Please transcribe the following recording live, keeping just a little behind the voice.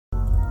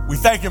We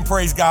thank and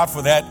praise God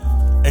for that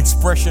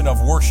expression of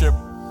worship.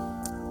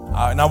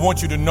 And I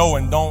want you to know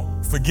and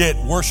don't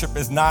forget, worship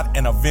is not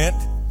an event.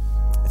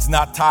 It's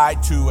not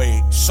tied to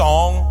a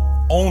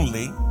song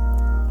only,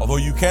 although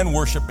you can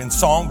worship in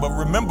song. But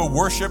remember,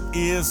 worship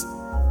is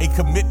a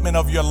commitment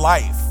of your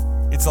life.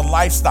 It's a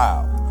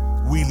lifestyle.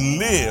 We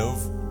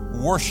live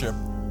worship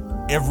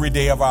every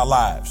day of our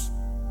lives.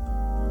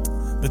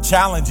 The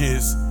challenge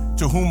is,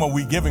 to whom are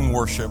we giving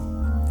worship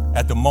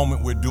at the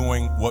moment we're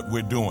doing what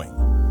we're doing?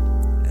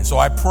 And so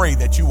I pray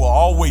that you will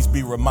always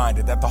be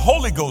reminded, that the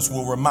Holy Ghost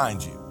will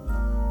remind you,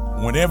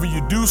 whenever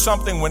you do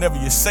something, whenever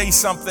you say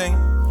something,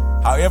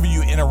 however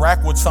you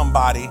interact with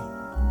somebody,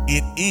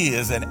 it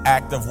is an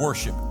act of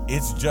worship.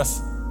 It's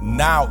just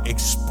now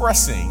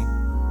expressing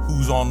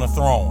who's on the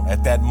throne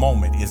at that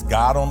moment. Is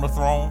God on the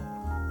throne,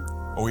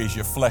 or is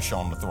your flesh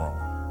on the throne?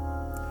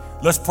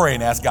 Let's pray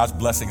and ask God's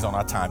blessings on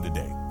our time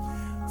today.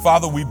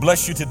 Father, we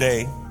bless you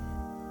today,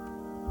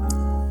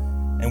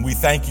 and we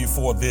thank you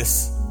for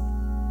this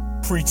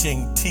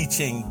preaching,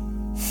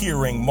 teaching,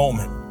 hearing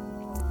moment.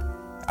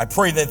 I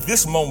pray that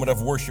this moment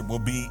of worship will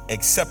be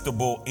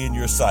acceptable in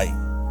your sight.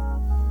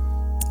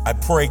 I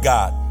pray,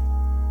 God,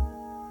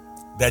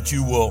 that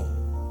you will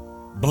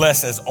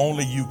bless as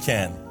only you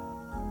can,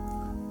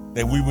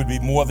 that we would be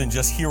more than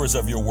just hearers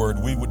of your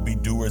word, we would be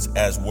doers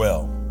as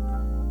well.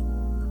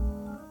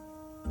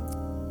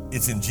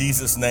 It's in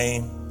Jesus'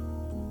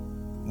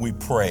 name we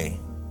pray.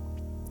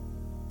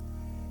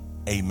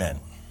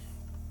 Amen.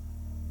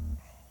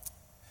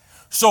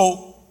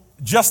 So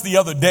just the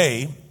other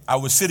day, I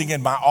was sitting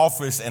in my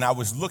office and I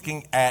was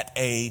looking at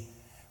a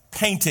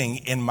painting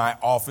in my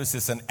office.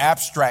 It's an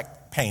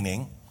abstract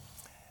painting.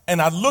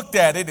 And I looked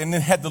at it and then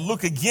had to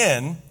look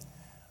again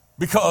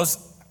because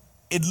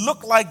it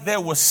looked like there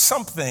was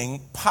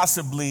something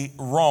possibly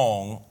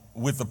wrong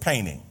with the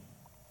painting.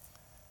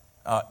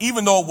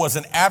 Even though it was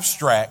an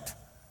abstract,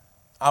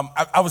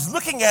 I was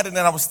looking at it and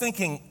I was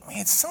thinking,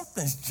 man,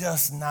 something's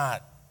just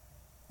not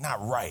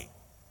right.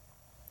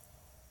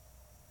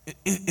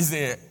 Is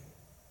there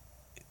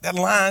that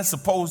line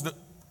supposed to,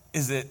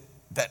 is it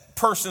that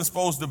person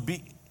supposed to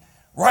be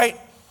right?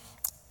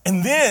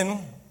 And then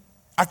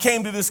I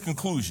came to this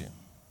conclusion.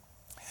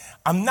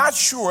 I'm not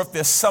sure if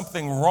there's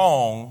something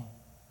wrong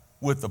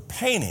with the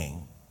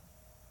painting,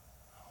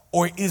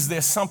 or is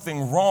there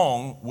something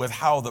wrong with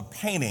how the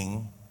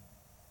painting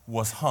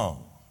was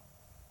hung?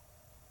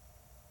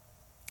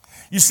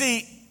 You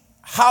see,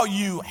 how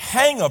you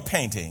hang a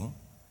painting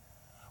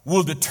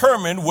will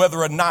determine whether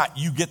or not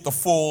you get the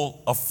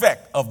full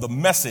effect of the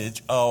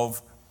message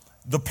of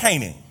the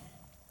painting.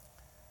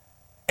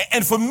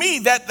 And for me,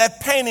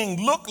 that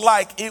painting looked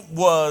like it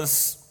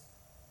was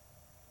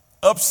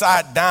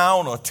upside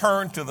down or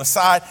turned to the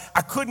side.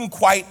 I couldn't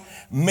quite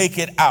make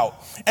it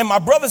out. And my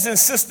brothers and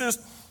sisters,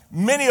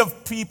 many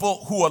of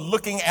people who are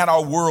looking at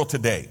our world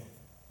today,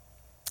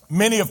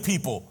 many of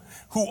people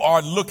who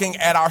are looking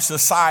at our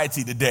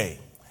society today,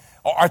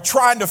 are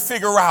trying to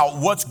figure out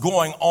what's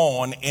going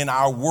on in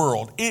our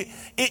world.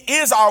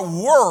 Is our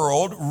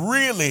world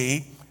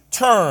really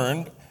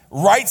turned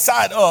right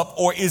side up,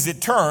 or is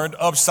it turned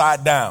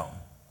upside down?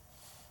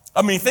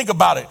 I mean, think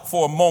about it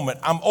for a moment.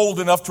 I'm old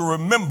enough to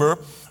remember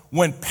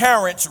when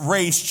parents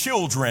raised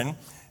children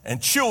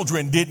and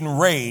children didn't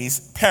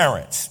raise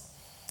parents.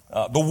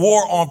 The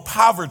war on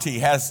poverty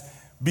has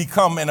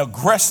become an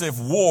aggressive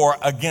war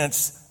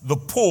against the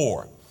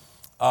poor.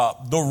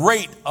 The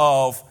rate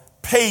of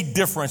pay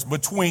difference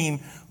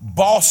between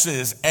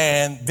bosses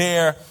and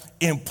their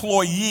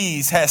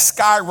employees has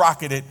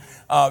skyrocketed.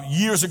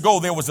 Years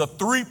ago, there was a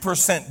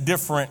 3%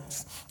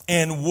 difference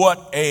in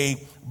what a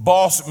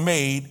boss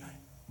made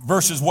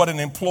versus what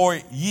an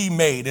employee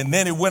made. And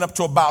then it went up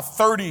to about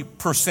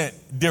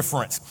 30%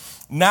 difference.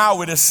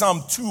 Now it is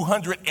some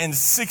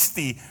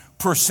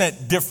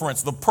 260%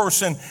 difference. The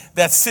person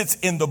that sits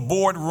in the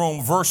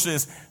boardroom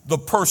versus the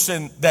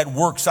person that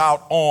works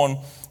out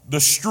on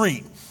the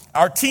street.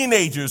 Our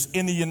teenagers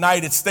in the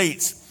United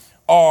States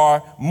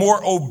are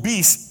more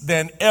obese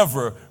than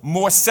ever,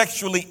 more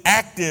sexually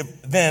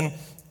active than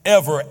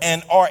ever,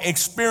 and are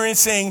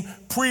experiencing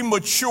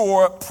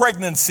premature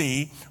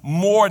pregnancy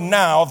more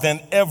now than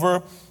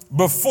ever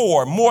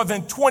before. More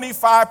than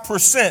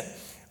 25%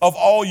 of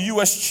all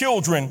U.S.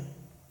 children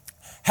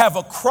have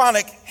a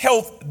chronic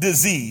health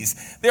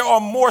disease. There are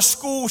more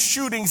school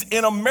shootings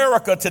in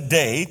America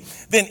today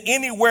than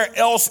anywhere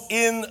else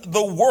in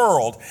the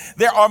world.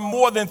 There are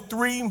more than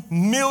 3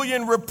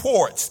 million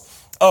reports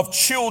of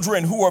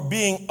children who are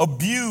being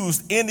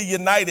abused in the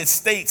United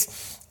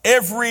States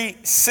every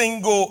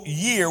single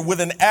year,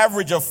 with an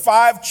average of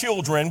 5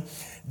 children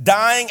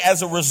dying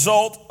as a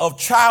result of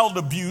child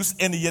abuse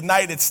in the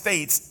United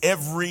States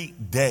every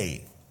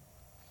day.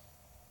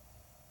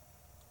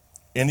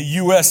 In the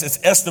U.S., it's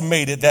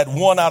estimated that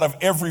 1 out of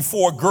every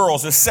 4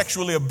 girls is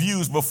sexually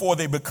abused before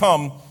they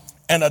become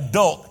an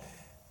adult.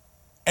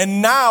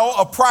 And now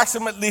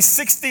approximately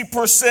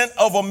 60%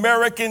 of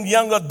American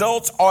young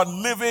adults are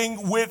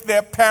living with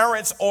their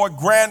parents or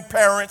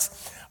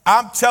grandparents.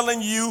 I'm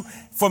telling you,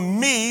 For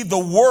me, the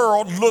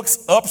world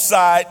looks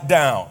upside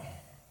down.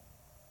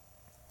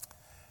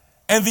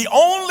 And the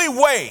only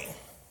way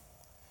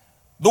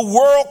the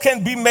world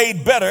can be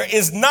made better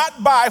is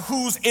not by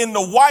who's in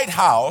the White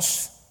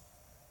House,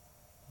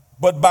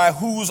 but by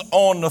who's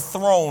on the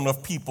throne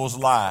of people's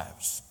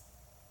lives.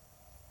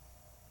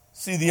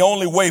 See, the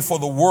only way for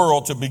the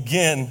world to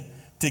begin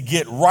to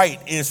get right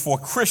is for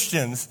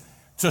Christians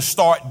to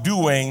start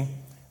doing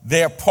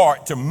their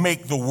part to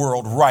make the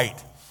world right.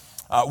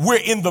 We're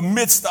in the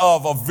midst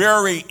of a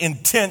very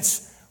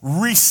intense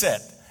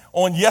reset.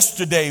 On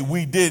yesterday,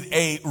 we did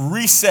a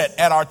reset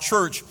at our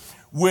church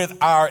with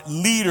our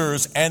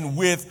leaders and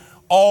with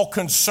all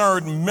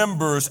concerned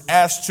members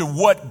as to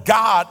what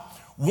God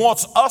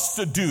wants us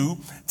to do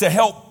to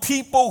help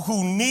people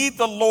who need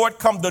the Lord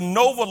come to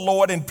know the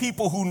Lord, and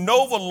people who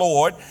know the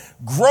Lord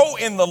grow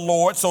in the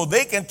Lord so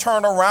they can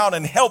turn around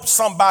and help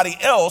somebody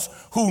else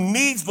who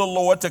needs the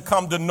Lord to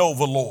come to know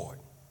the Lord.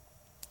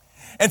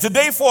 And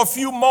today, for a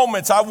few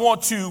moments, I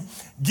want to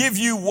give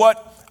you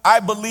what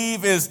I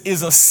believe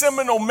is a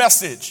seminal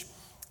message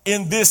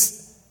in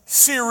this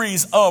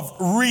series of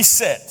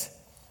reset.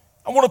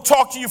 I want to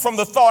talk to you from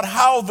the thought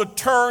how to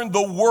turn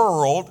the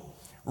world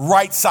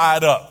right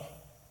side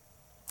up.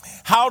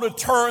 How to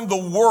turn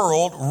the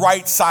world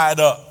right side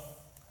up.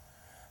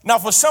 Now,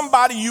 for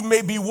somebody, you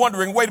may be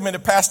wondering, wait a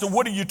minute, Pastor,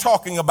 what are you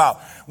talking about?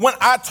 When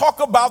I talk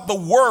about the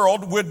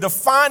world, we're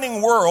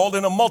defining world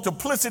in a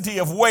multiplicity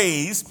of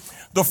ways.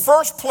 The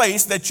first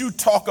place that you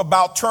talk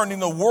about turning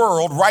the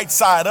world right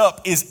side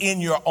up is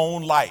in your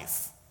own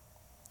life.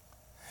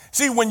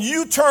 See, when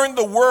you turn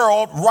the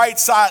world right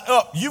side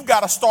up, you've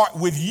got to start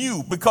with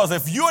you, because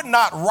if you're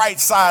not right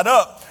side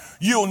up,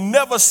 you'll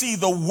never see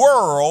the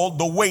world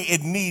the way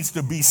it needs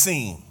to be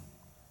seen.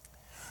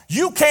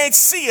 You can't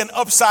see an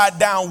upside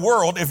down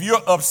world if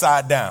you're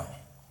upside down.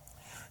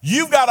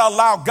 You've got to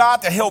allow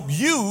God to help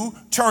you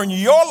turn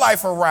your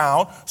life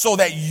around so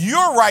that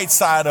you're right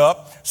side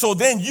up, so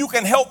then you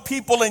can help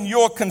people in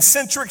your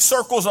concentric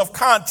circles of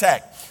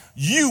contact.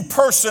 You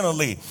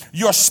personally,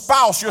 your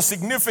spouse, your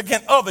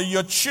significant other,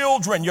 your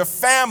children, your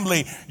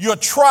family, your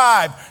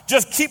tribe.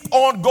 Just keep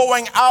on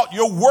going out,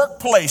 your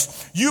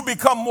workplace. You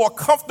become more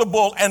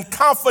comfortable and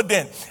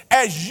confident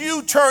as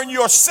you turn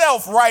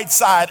yourself right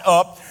side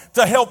up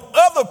to help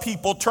other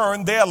people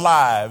turn their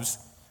lives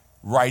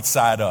right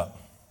side up.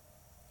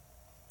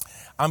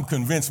 I'm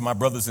convinced, my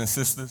brothers and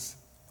sisters,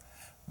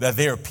 that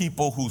there are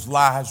people whose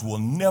lives will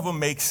never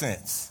make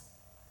sense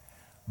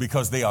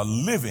because they are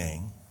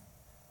living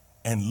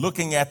and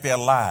looking at their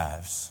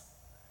lives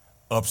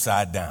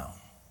upside down.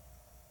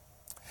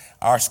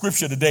 Our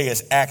scripture today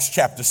is Acts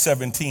chapter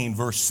 17,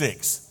 verse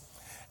 6.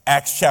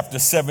 Acts chapter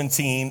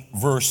 17,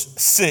 verse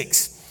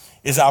 6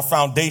 is our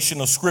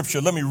foundational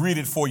scripture. Let me read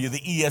it for you. The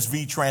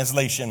ESV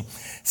translation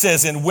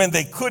says, "And when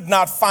they could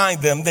not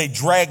find them, they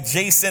dragged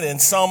Jason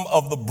and some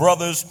of the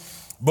brothers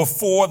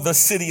before the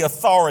city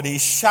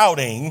authorities,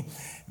 shouting,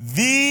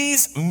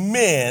 'These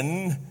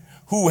men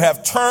who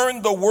have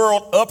turned the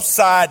world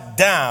upside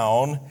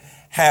down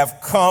have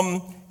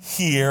come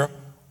here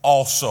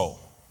also.'"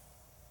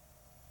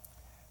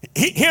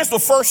 Here's the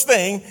first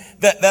thing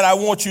that I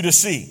want you to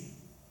see.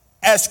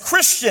 As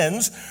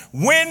Christians,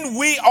 when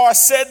we are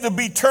said to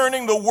be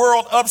turning the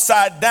world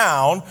upside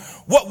down,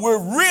 what we're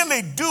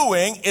really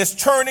doing is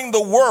turning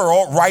the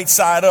world right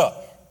side up.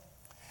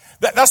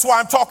 That's why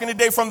I'm talking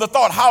today from the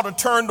thought how to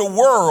turn the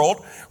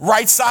world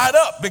right side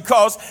up.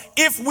 Because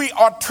if we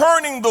are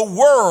turning the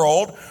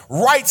world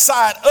right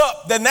side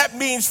up, then that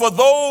means for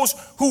those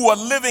who are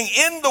living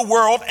in the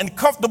world and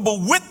comfortable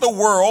with the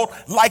world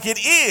like it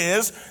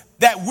is,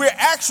 that we're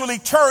actually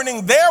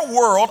turning their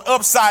world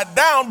upside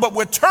down, but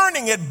we're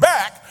turning it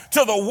back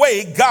to the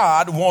way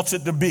God wants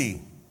it to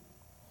be.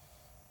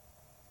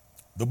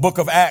 The book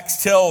of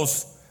Acts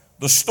tells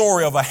the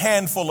story of a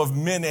handful of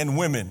men and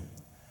women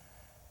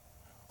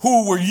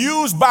who were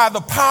used by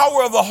the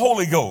power of the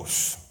Holy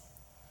Ghost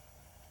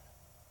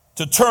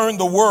to turn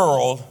the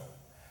world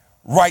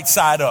right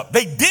side up.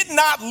 They did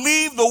not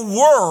leave the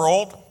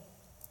world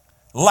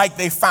like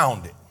they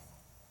found it.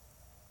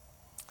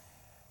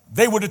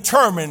 They were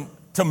determined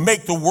to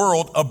make the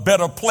world a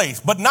better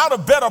place, but not a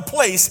better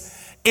place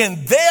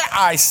in their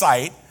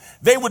eyesight.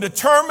 They were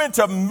determined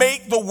to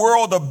make the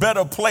world a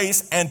better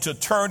place and to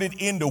turn it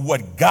into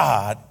what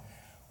God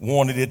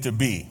wanted it to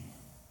be.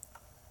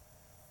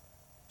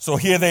 So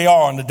here they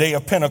are on the day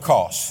of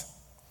Pentecost.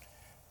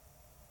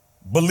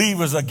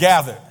 Believers are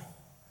gathered,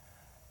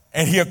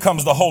 and here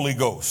comes the Holy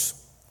Ghost.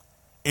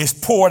 It's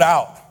poured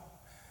out.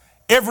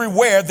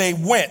 Everywhere they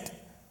went,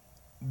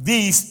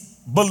 these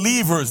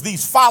believers,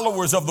 these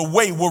followers of the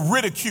way were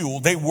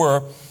ridiculed. They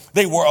were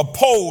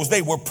opposed.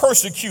 They were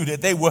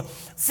persecuted. They were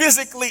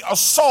physically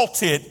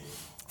assaulted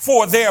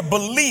for their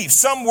beliefs.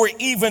 Some were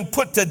even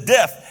put to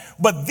death.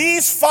 But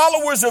these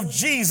followers of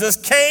Jesus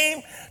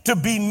came to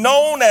be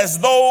known as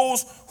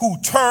those who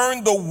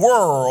turned the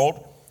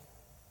world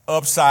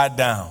upside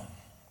down.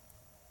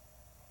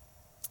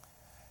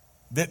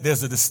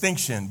 There's a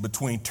distinction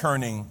between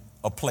turning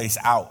a place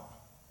out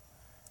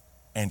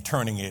and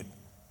turning it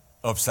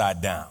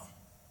upside down.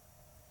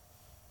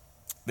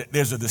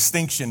 There's a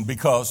distinction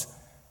because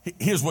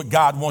here's what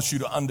God wants you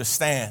to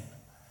understand.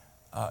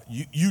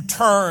 You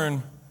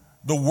turn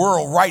the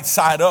world right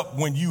side up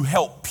when you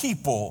help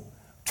people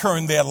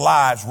turn their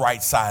lives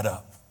right side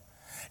up.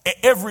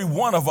 Every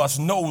one of us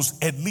knows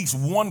at least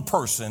one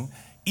person,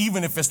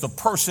 even if it's the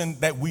person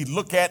that we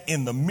look at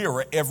in the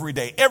mirror every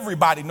day.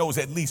 Everybody knows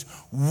at least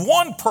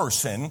one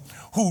person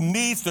who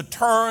needs to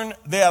turn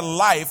their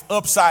life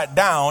upside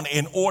down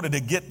in order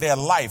to get their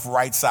life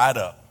right side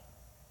up.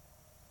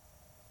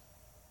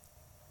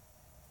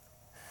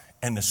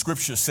 And the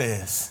scripture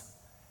says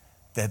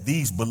that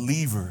these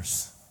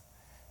believers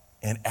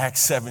in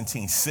Acts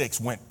 17:6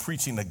 went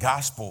preaching the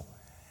gospel,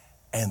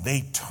 and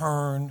they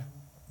turned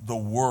the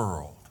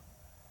world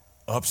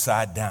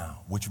upside down,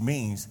 which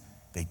means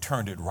they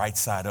turned it right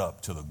side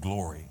up to the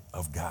glory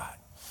of God.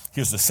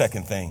 Here's the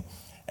second thing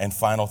and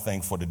final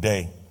thing for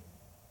today.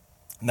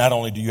 Not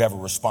only do you have a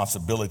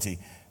responsibility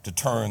to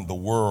turn the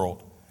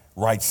world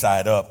right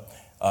side up,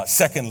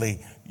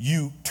 secondly,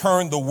 you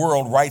turn the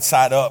world right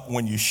side up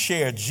when you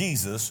share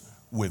Jesus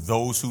with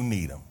those who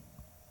need him.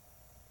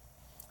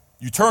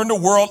 You turn the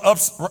world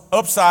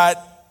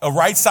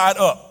right side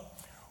up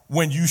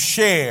when you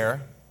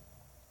share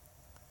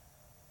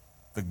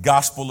the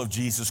gospel of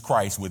Jesus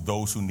Christ with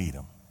those who need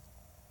him.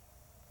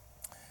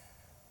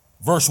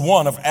 Verse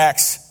 1 of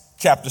Acts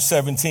chapter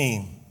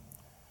 17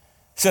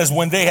 says,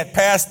 when they had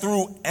passed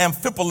through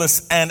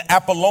Amphipolis and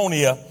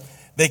Apollonia,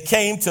 they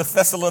came to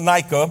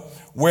Thessalonica,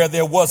 where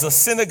there was a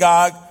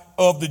synagogue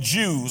of the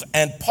Jews.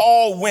 And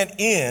Paul went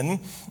in,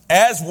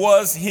 as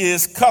was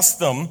his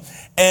custom,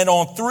 and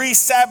on 3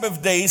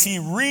 Sabbath days he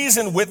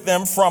reasoned with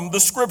them from the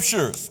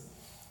scriptures,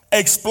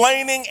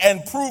 explaining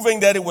and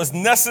proving that it was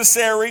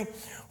necessary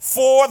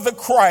for the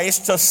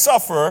Christ to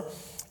suffer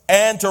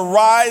and to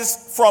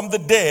rise from the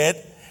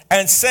dead,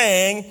 and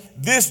saying,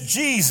 this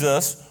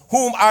Jesus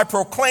whom I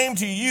proclaim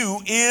to you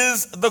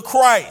is the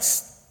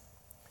Christ.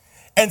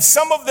 And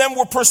some of them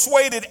were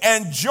persuaded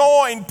and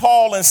joined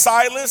Paul and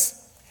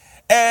Silas,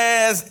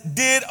 as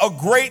did a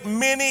great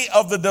many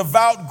of the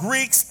devout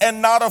Greeks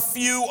and not a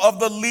few of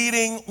the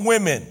leading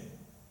women.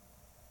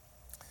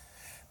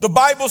 The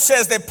Bible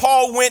says that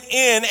Paul went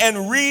in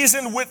and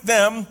reasoned with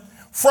them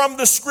from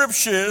the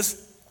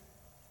scriptures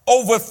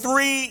over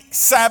 3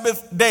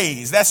 Sabbath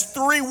days. That's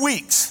 3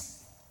 weeks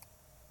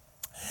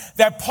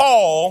that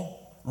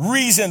Paul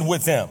reasoned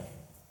with them.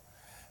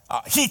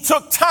 He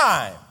took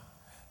time.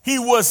 He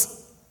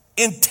was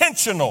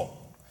intentional.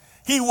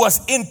 He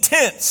was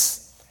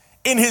intense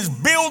in his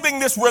building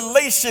this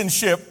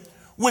relationship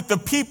with the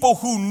people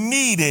who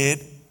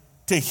needed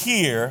to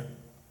hear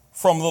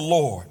from the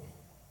Lord.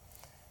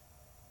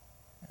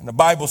 And the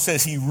Bible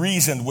says he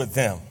reasoned with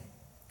them.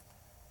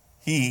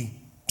 He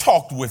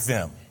talked with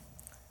them.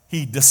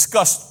 He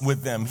discussed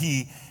with them.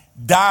 He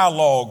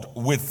dialogued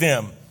with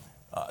them.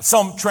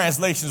 Some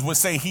translations would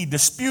say he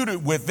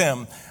disputed with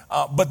them,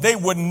 but they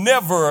were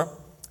never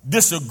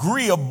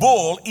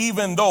disagreeable,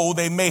 even though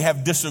they may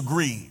have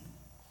disagreed.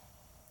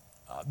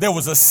 There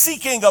was a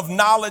seeking of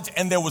knowledge,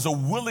 and there was a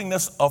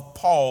willingness of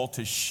Paul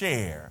to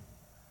share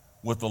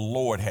what the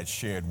Lord had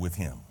shared with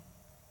him.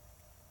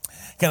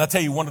 Can I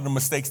tell you one of the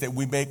mistakes that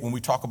we make when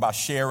we talk about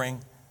sharing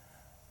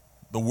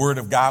the word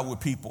of God with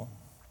people?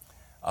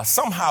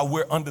 Somehow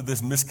we're under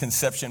this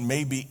misconception,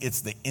 maybe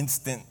it's the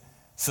instant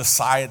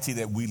society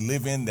that we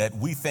live in, that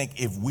we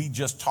think if we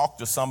just talk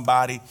to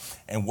somebody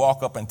and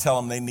walk up and tell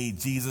them they need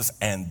Jesus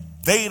and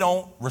they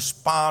don't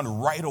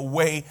respond right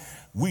away,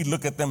 we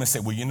look at them and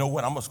say, well, you know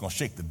what? I'm just going to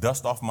shake the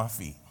dust off my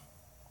feet.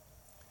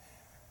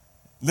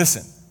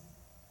 Listen,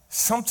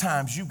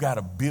 sometimes you got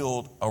to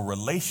build a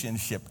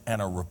relationship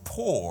and a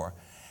rapport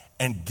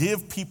and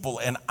give people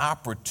an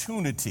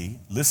opportunity,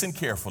 listen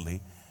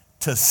carefully,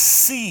 to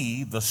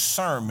see the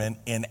sermon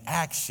in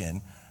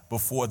action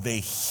before they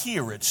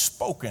hear it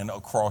spoken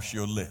across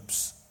your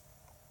lips.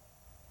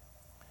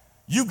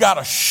 You got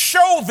to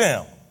show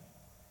them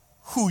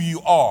who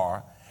you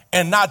are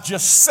and not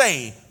just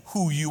say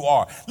who you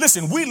are.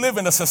 Listen, we live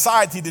in a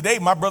society today,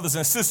 my brothers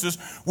and sisters,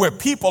 where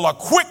people are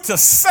quick to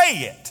say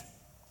it,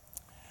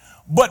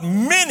 but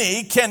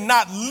many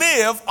cannot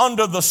live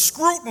under the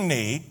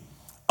scrutiny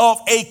of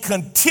a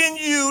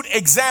continued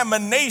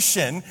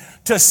examination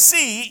to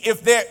see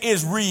if there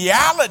is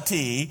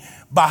reality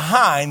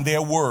behind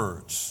their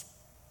words.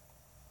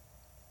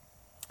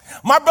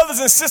 My brothers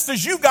and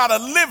sisters, you've got to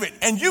live it,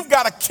 and you've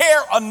got to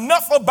care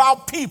enough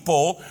about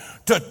people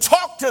to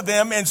talk to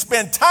them and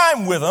spend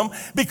time with them,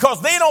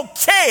 because they don't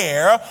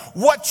care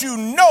what you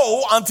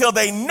know until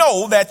they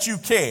know that you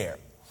care.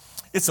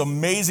 It's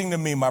amazing to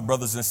me, my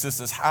brothers and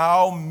sisters,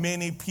 how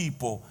many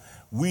people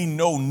we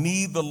know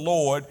need the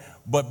Lord,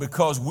 but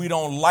because we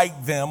don't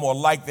like them or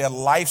like their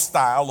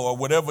lifestyle or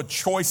whatever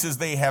choices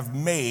they have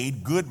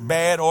made, good,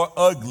 bad, or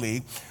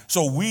ugly,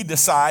 so we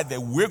decide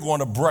that we're going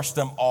to brush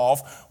them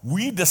off.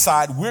 We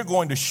decide we're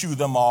going to shoo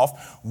them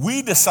off.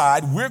 We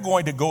decide we're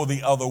going to go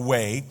the other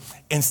way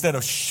instead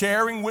of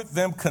sharing with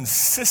them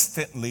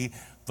consistently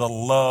the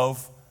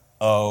love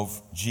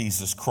of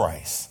Jesus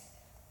Christ.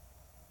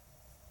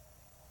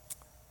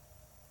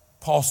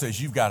 Paul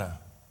says you've got to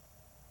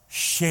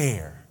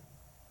share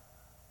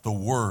the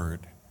word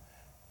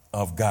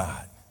of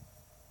God.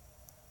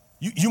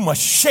 You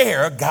must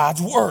share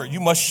God's word. You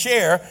must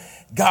share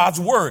God's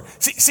word.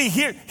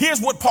 Here's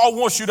what Paul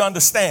wants you to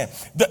understand.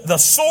 The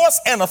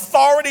source and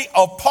authority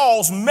of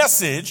Paul's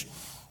message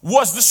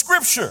was the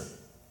scripture.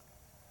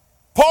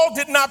 Paul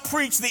did not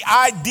preach the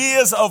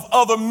ideas of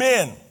other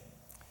men.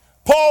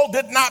 Paul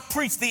did not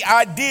preach the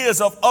ideas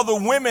of other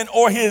women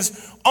or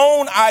his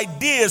own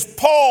ideas.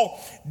 Paul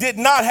did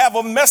not have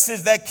a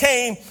message that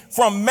came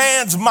from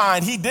man's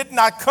mind. He did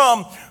not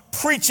come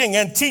preaching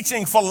and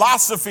teaching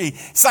philosophy,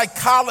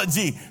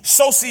 psychology,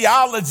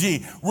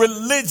 sociology,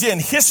 religion,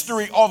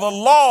 history, or the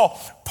law.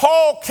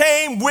 Paul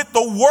came with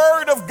the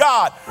word of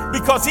God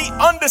because he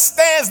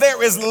understands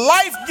there is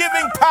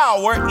life-giving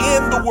power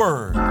in the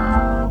word.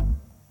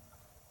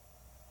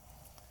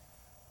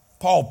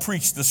 Paul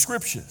preached the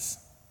scriptures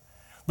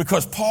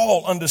because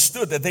Paul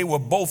understood that they were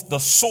both the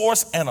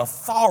source and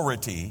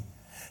authority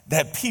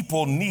that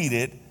people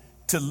needed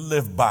to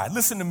live by.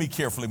 Listen to me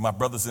carefully, my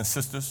brothers and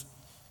sisters.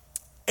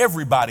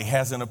 Everybody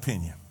has an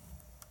opinion.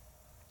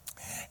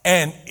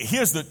 And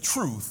here's the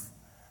truth,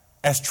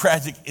 as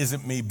tragic as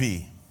it may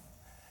be.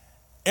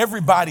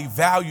 Everybody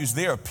values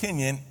their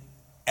opinion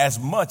as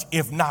much,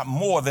 if not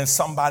more, than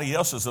somebody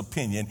else's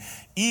opinion.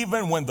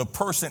 Even when the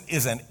person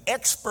is an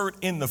expert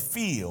in the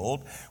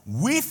field,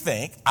 we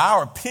think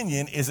our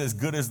opinion is as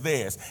good as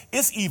theirs.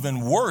 It's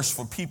even worse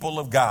for people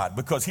of God,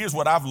 because here's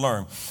what I've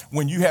learned.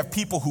 When you have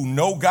people who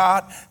know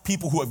God,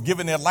 people who have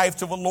given their life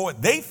to the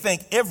Lord, they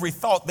think every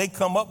thought they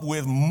come up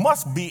with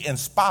must be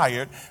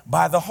inspired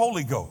by the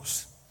Holy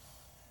Ghost.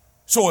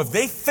 So if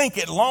they think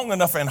it long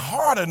enough and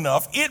hard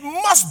enough, it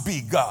must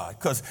be God,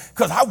 because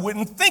I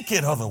wouldn't think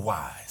it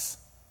otherwise.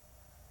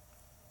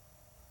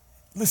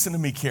 Listen to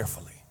me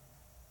carefully.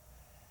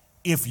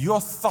 If your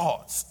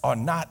thoughts are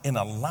not in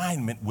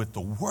alignment with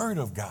the word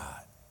of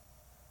God,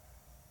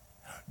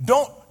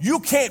 you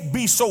can't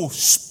be so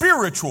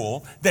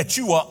spiritual that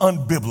you are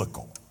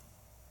unbiblical.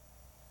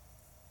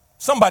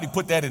 Somebody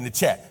put that in the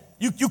chat.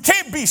 You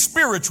can't be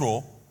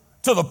spiritual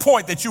to the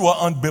point that you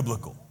are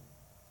unbiblical.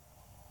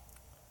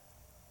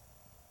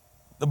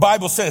 The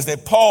Bible says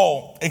that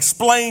Paul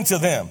explained to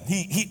them,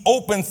 he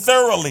opened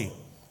thoroughly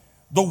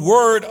the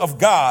word of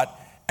God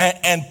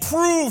and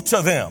proved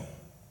to them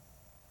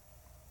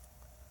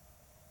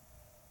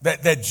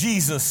that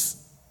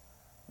Jesus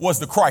was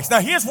the Christ. Now,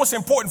 here's what's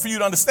important for you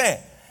to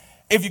understand.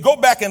 If you go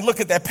back and look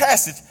at that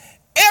passage,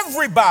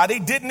 everybody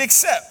didn't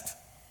accept.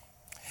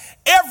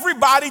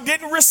 Everybody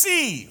didn't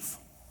receive.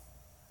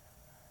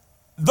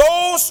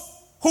 Those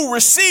who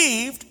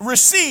received,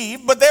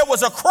 but there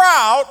was a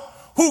crowd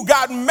who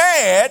got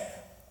mad.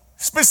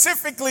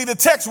 Specifically, the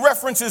text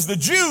references the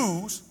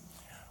Jews.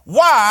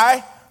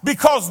 Why?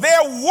 Because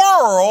their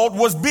world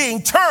was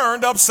being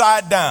turned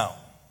upside down.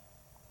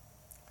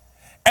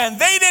 And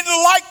they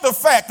didn't like the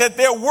fact that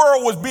their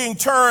world was being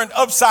turned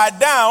upside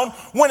down,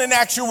 when in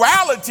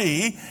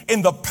actuality,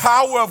 in the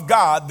power of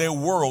God, their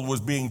world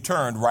was being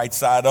turned right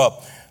side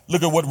up.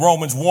 Look at what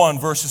Romans 1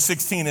 verses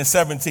 16 and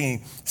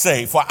 17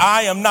 say. For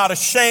I am not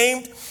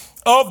ashamed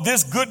of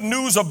this good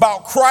news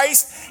about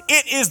Christ.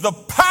 It is the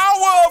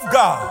power of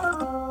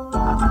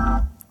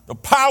God. The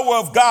power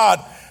of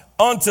God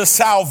unto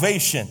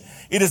salvation.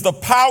 It is the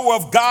power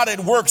of God at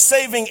work,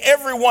 saving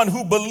everyone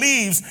who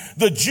believes,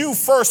 the Jew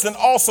first and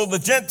also the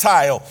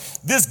Gentile.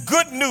 This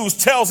good news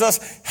tells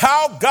us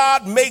how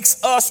God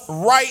makes us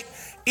right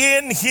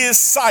in his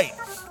sight.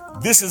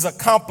 This is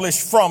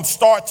accomplished from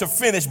start to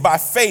finish by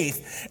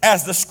faith.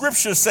 As the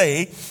scriptures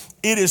say,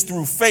 it is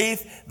through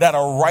faith that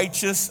a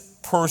righteous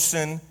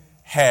person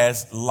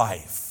has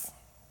life.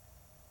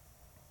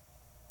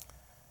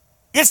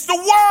 It's the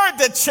word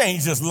that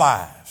changes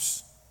lives.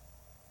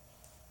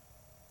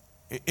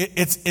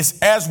 It's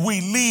as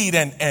we lead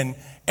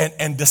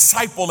and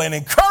disciple and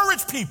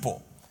encourage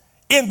people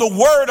in the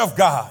word of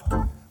God.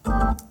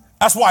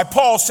 That's why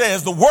Paul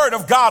says the word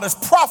of God is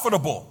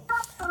profitable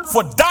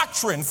for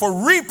doctrine,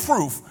 for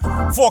reproof,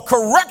 for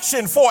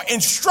correction, for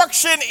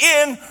instruction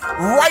in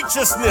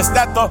righteousness,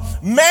 that the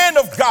man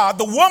of God,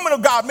 the woman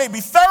of God may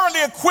be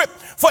thoroughly equipped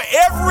for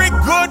every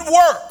good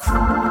work.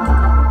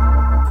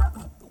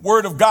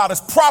 Word of God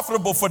is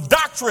profitable for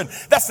doctrine.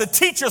 That's to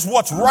teach us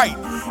what's right.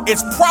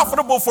 It's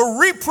profitable for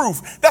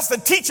reproof. That's to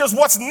teach us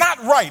what's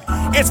not right.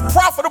 It's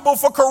profitable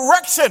for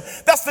correction.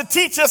 That's to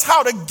teach us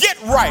how to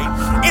get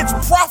right. It's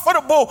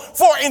profitable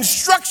for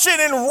instruction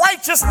in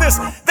righteousness.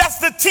 That's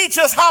to teach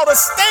us how to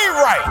stay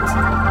right.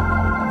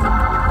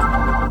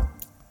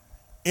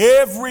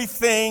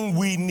 Everything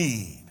we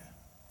need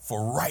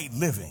for right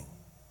living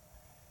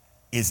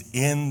is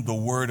in the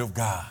Word of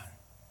God.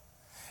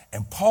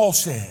 And Paul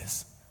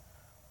says,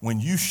 when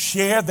you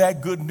share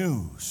that good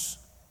news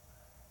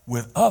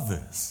with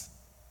others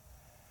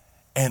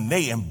and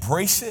they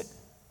embrace it,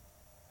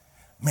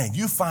 man,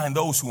 you find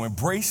those who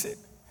embrace it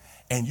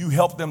and you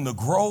help them to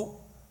grow,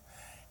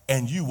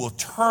 and you will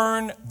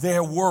turn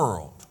their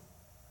world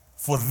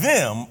for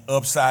them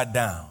upside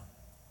down.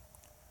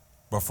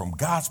 But from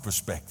God's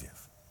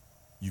perspective,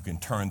 you can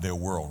turn their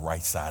world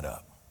right side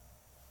up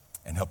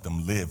and help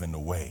them live in the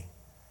way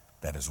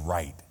that is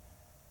right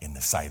in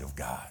the sight of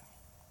God.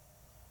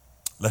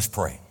 Let's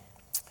pray.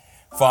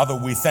 Father,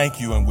 we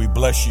thank you and we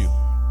bless you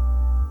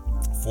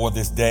for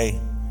this day.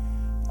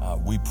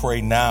 We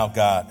pray now,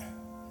 God,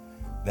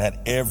 that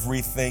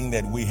everything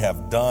that we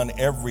have done,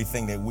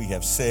 everything that we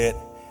have said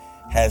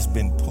has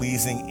been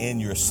pleasing in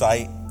your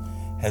sight,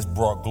 has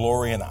brought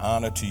glory and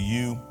honor to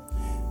you.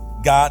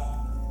 God,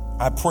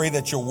 I pray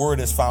that your word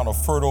has found a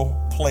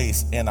fertile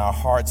place in our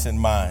hearts and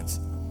minds,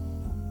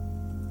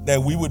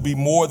 that we would be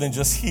more than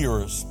just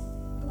hearers,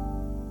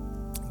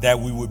 that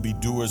we would be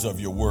doers of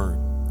your word.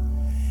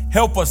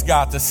 Help us,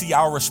 God, to see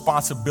our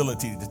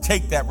responsibility, to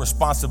take that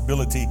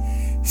responsibility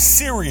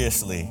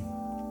seriously,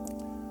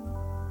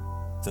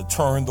 to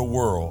turn the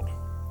world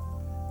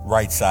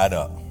right side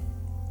up.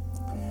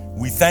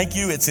 We thank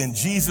you. It's in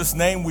Jesus'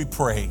 name we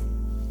pray.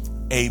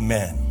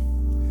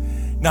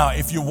 Amen. Now,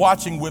 if you're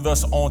watching with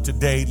us on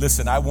today,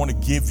 listen, I want to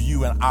give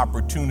you an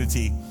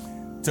opportunity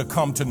to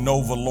come to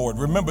know the Lord.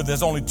 Remember,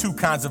 there's only two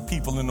kinds of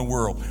people in the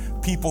world: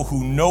 people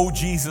who know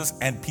Jesus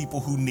and people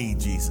who need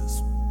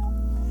Jesus.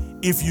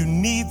 If you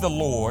need the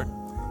Lord,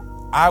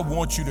 I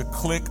want you to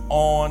click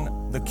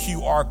on the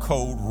QR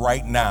code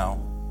right now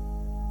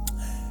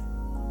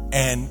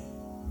and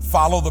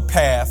follow the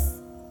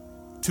path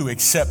to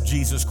accept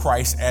Jesus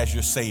Christ as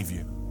your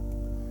Savior.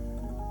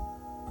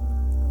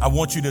 I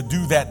want you to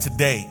do that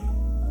today.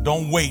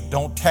 Don't wait,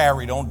 don't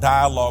tarry, don't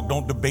dialogue,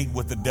 don't debate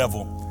with the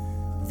devil.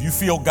 If you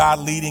feel God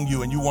leading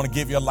you and you want to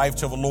give your life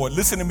to the Lord,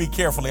 listen to me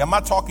carefully. I'm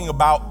not talking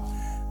about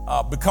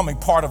becoming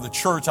part of the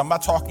church. I'm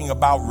not talking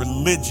about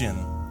religion.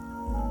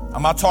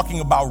 I'm not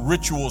talking about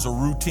rituals or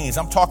routines.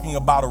 I'm talking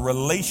about a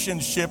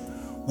relationship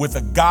with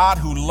a God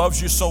who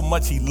loves you so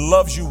much. He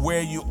loves you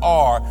where you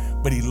are,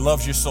 but he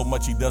loves you so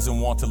much he doesn't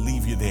want to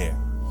leave you there.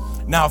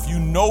 Now, if you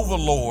know the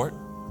Lord,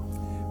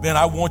 then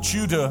I want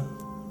you to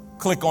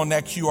click on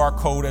that QR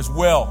code as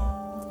well.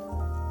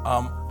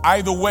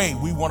 Either way,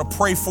 we want to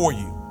pray for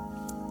you.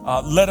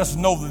 Let us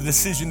know the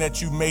decision that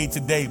you made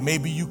today.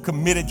 Maybe you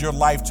committed your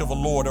life to the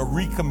Lord or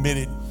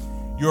recommitted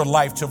your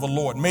life to the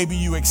Lord. Maybe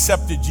you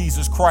accepted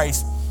Jesus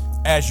Christ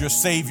as your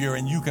Savior,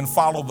 and you can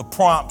follow the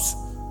prompts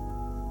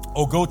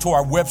or go to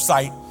our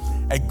website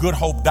at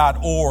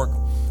goodhope.org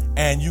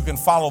and you can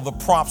follow the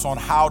prompts on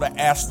how to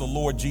ask the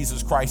Lord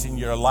Jesus Christ in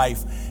your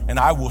life. And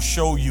I will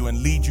show you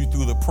and lead you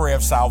through the prayer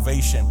of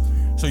salvation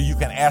so you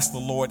can ask the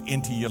Lord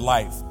into your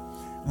life.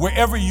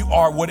 Wherever you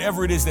are,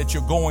 whatever it is that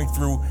you're going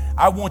through,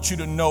 I want you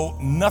to know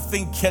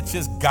nothing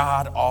catches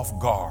God off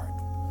guard.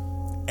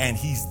 And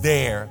he's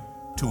there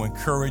to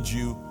encourage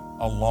you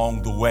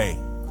along the way.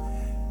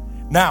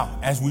 Now,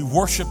 as we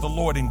worship the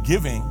Lord in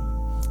giving,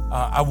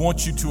 I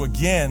want you to,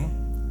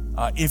 again,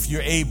 if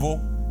you're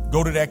able,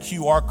 go to that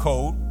QR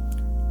code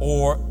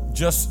or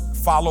just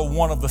follow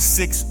one of the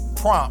 6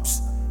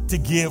 prompts to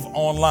give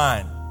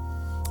online.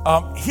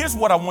 Here's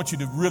what I want you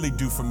to really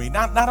do for me.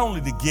 Not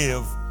only to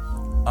give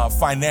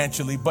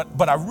financially,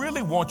 but I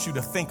really want you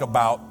to think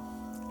about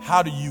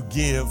how do you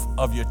give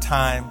of your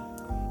time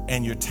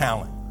and your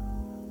talent.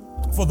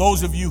 For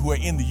those of you who are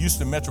in the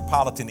Houston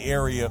metropolitan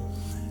area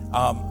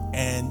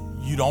and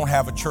you don't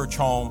have a church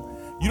home,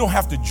 you don't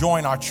have to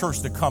join our church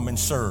to come and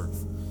serve.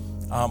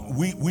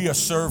 We are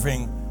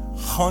serving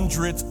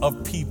hundreds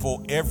of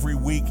people every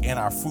week in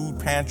our food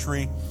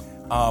pantry.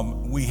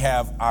 We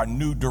have our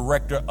new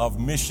director of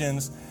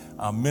missions,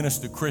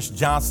 Minister Chris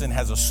Johnson,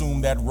 has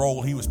assumed that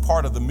role. He was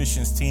part of the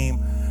missions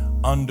team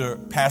under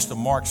Pastor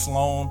Mark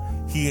Sloan.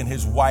 He and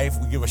his wife,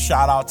 we give a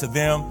shout out to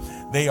them.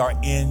 They are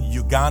in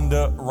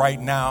Uganda right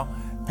now.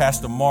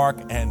 Pastor Mark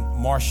and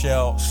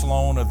Marshall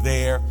Sloan are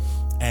there.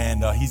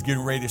 And he's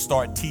getting ready to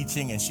start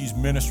teaching, and she's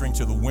ministering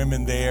to the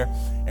women there.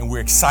 And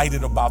we're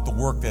excited about the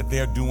work that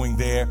they're doing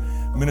there.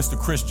 Minister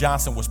Chris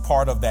Johnson was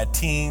part of that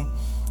team,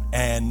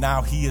 and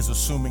now he is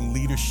assuming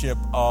leadership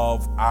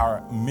of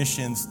our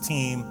missions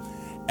team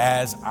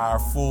as our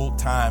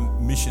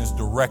full-time missions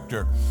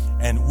director.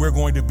 And we're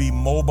going to be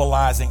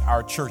mobilizing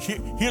our church.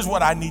 Here's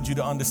what I need you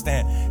to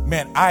understand.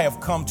 Man, I have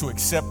come to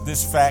accept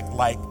this fact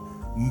like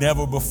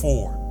never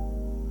before.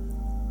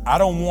 I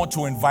don't want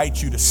to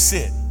invite you to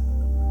sit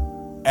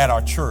at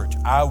our church.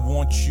 I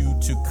want you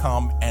to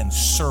come and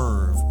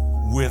serve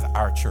with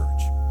our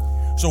church.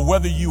 So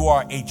whether you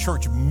are a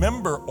church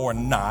member or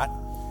not,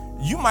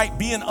 you might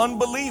be an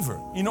unbeliever.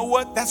 You know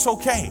what? That's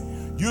okay.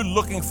 You're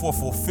looking for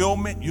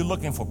fulfillment. You're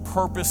looking for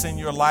purpose in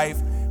your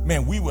life.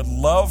 Man, we would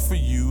love for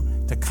you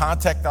to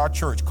contact our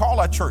church. Call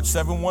our church,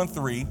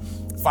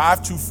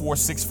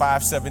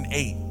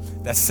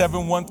 713-524-6578. That's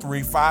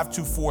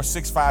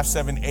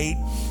 713-524-6578.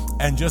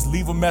 And just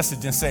leave a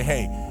message and say,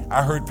 hey,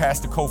 I heard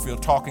Pastor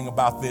Cofield talking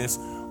about this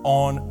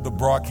on the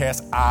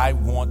broadcast. I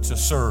want to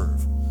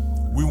serve.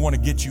 We want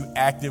to get you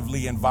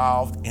actively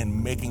involved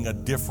in making a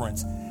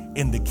difference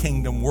in the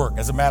kingdom work.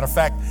 As a matter of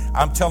fact,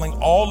 I'm telling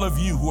all of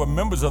you who are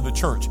members of the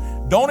church,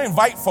 don't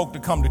invite folk to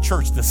come to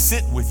church to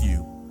sit with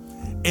you.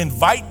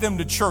 Invite them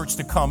to church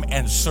to come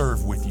and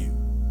serve with you.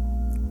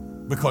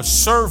 Because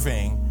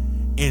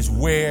serving is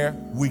where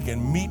we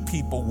can meet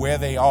people where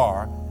they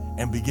are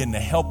and begin to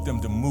help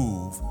them to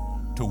move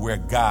to where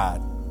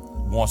God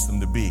wants them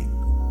to be.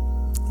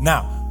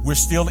 Now, we're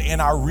still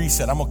in our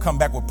reset. I'm going to come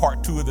back with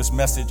part 2 of this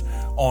message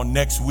on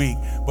next week.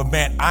 But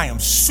man, I am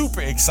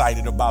super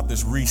excited about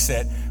this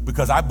reset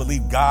because I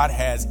believe God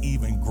has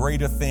even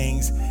greater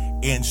things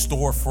in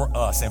store for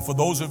us. And for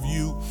those of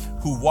you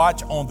who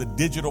watch on the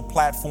digital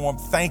platform,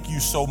 thank you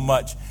so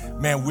much.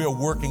 Man, we're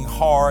working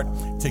hard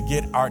to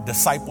get our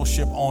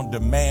discipleship on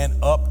demand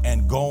up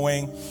and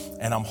going.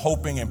 And I'm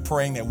hoping and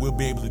praying that we'll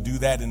be able to do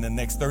that in the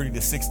next 30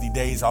 to 60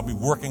 days. I'll be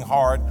working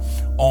hard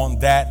on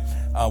that.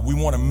 We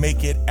want to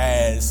make it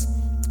as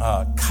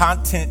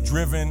content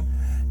driven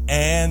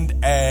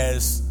and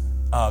as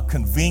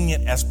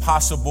convenient as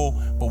possible.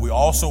 But we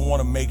also want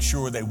to make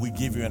sure that we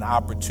give you an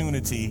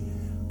opportunity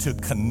to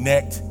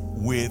connect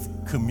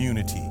with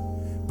community,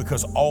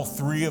 because all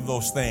 3 of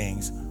those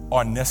things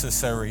are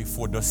necessary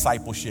for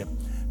discipleship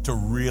to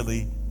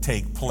really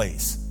take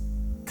place.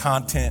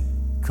 Content,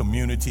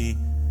 community,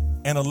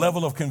 and a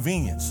level of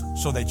convenience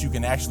so that you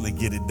can actually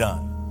get it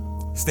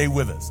done. Stay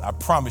with us. I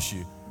promise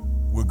you,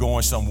 we're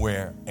going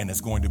somewhere and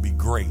it's going to be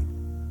great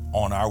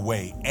on our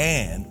way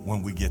and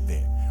when we get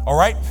there. All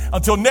right.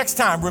 Until next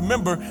time,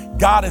 remember,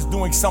 God is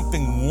doing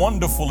something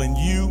wonderful in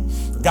you.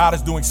 God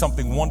is doing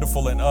something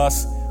wonderful in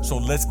us. So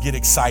let's get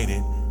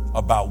excited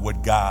about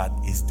what God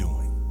is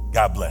doing.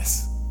 God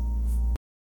bless.